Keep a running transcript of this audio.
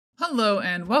Hello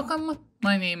and welcome.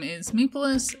 My name is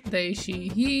Meepolis, they, she,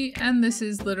 he, and this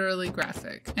is Literally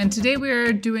Graphic. And today we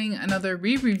are doing another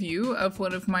re-review of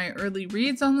one of my early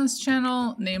reads on this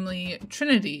channel, namely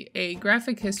Trinity, a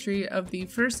graphic history of the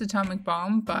first atomic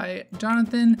bomb by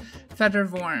Jonathan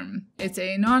Fetter-Vorm. It's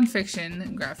a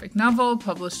non-fiction graphic novel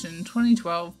published in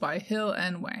 2012 by Hill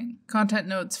and Wang. Content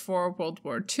notes for World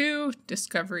War II,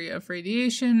 discovery of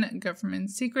radiation,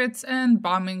 government secrets, and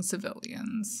bombing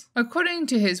civilians. According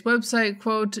to his website,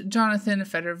 quote, Jonathan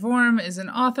Fetter-Vorm is an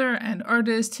author and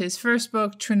artist. His first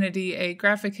book, Trinity, a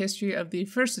graphic history of the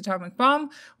first atomic bomb,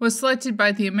 was selected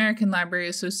by the American Library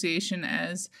Association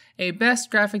as a best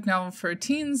graphic novel for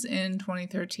teens in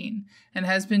 2013, and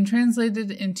has been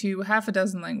translated into half a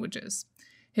dozen languages.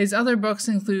 His other books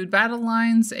include Battle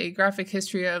Lines, a graphic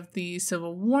history of the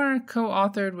Civil War,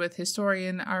 co-authored with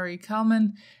historian Ari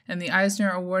Kalman, and the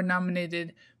Eisner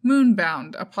Award-nominated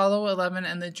Moonbound, Apollo 11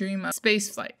 and the Dream of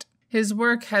Spaceflight. His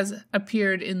work has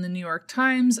appeared in the New York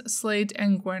Times, Slate,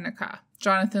 and Guernica.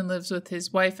 Jonathan lives with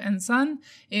his wife and son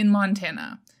in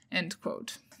Montana. End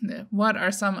quote. What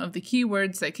are some of the key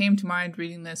words that came to mind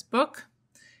reading this book?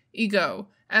 Ego,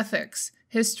 ethics,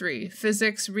 history,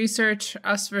 physics, research,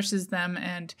 us versus them,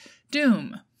 and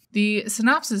doom. The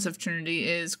synopsis of Trinity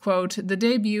is, quote, the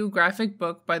debut graphic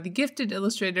book by the gifted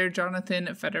illustrator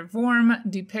Jonathan Fetter-Vorm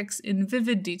depicts in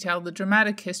vivid detail the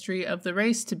dramatic history of the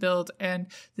race to build and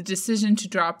the decision to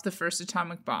drop the first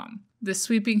atomic bomb. This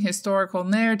sweeping historical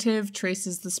narrative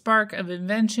traces the spark of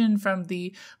invention from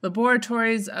the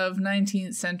laboratories of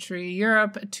 19th-century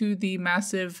Europe to the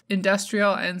massive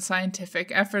industrial and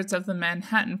scientific efforts of the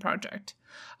Manhattan Project.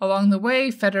 Along the way,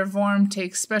 Fetter-Vorm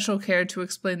takes special care to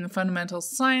explain the fundamental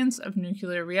science of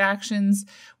nuclear reactions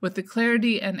with the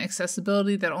clarity and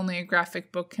accessibility that only a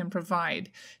graphic book can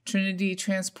provide. Trinity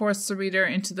transports the reader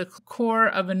into the core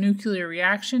of a nuclear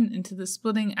reaction, into the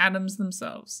splitting atoms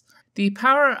themselves. The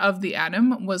power of the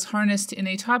atom was harnessed in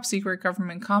a top-secret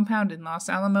government compound in Los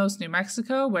Alamos, New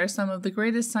Mexico, where some of the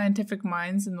greatest scientific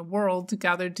minds in the world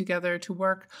gathered together to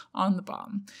work on the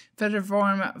bomb.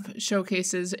 Fetter-Vorm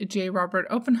showcases J. Robert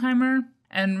Oppenheimer,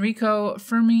 Enrico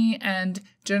Fermi, and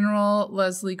General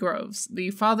Leslie Groves,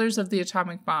 the fathers of the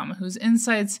atomic bomb, whose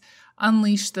insights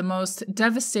unleashed the most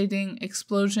devastating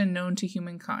explosion known to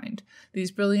humankind.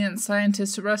 These brilliant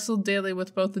scientists wrestled daily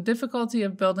with both the difficulty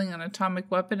of building an atomic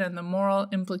weapon and the moral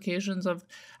implications of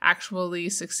actually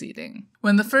succeeding.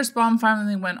 When the first bomb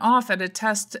finally went off at a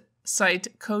test site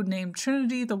codenamed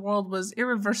Trinity, the world was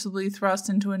irreversibly thrust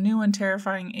into a new and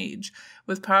terrifying age,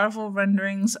 with powerful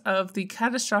renderings of the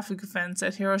catastrophic events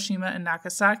at Hiroshima and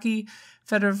Nagasaki.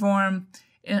 Fetter-Vorm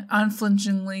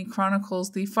unflinchingly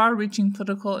chronicles the far-reaching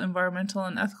political, environmental,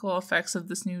 and ethical effects of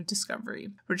this new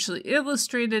discovery. Richly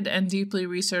illustrated and deeply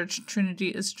researched, Trinity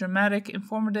is a dramatic,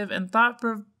 informative, and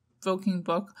thought-provoking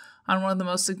book on one of the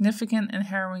most significant and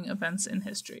harrowing events in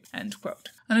history. End quote.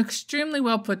 An extremely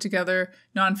well put together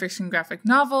nonfiction graphic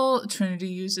novel, Trinity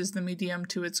uses the medium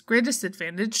to its greatest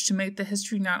advantage to make the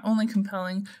history not only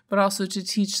compelling, but also to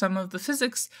teach some of the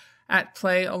physics at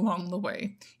play along the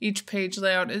way. Each page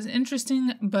layout is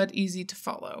interesting but easy to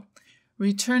follow.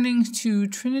 Returning to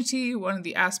Trinity, one of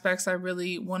the aspects I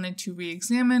really wanted to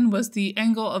re-examine was the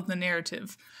angle of the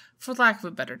narrative, for lack of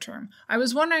a better term. I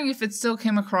was wondering if it still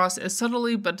came across as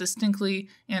subtly but distinctly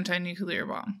anti-nuclear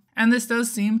bomb. And this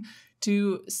does seem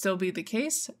to still be the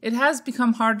case. It has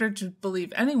become harder to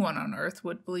believe anyone on Earth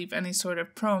would believe any sort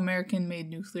of pro-American made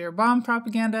nuclear bomb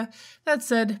propaganda. That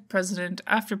said, president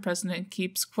after president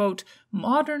keeps, quote,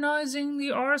 modernizing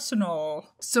the arsenal.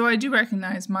 So I do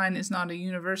recognize mine is not a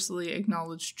universally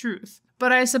acknowledged truth.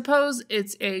 But I suppose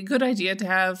it's a good idea to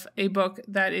have a book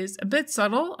that is a bit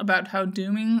subtle about how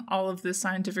dooming all of this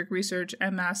scientific research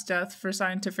and mass death for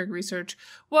scientific research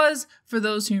was for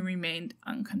those who remained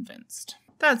unconvinced.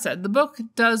 That said, the book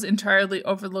does entirely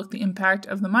overlook the impact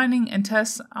of the mining and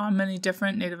tests on many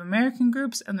different Native American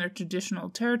groups and their traditional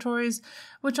territories,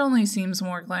 which only seems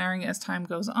more glaring as time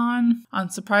goes on.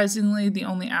 Unsurprisingly, the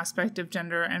only aspect of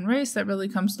gender and race that really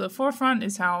comes to the forefront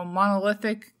is how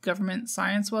monolithic government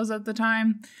science was at the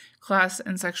time. Class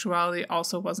and sexuality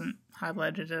also wasn't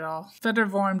highlighted at all.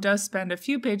 Fetter-Vorm does spend a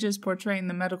few pages portraying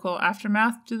the medical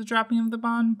aftermath to the dropping of the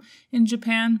bomb in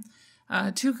Japan.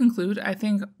 To conclude, I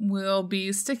think we'll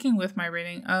be sticking with my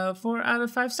rating of 4 out of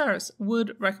 5 stars.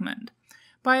 Would recommend.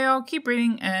 Bye y'all, keep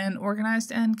reading, and organized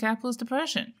and capitalist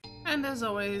depression. And as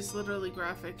always, Literally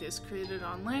Graphic is created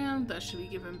on land that should be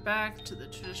given back to the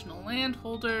traditional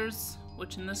landholders,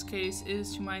 which in this case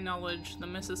is, to my knowledge, the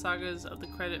Mississaugas of the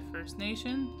Credit First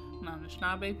Nation,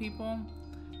 non-Anishinaabe people,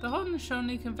 the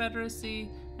Haudenosaunee Confederacy,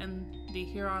 and the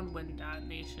Huron-Wendat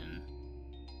Nation.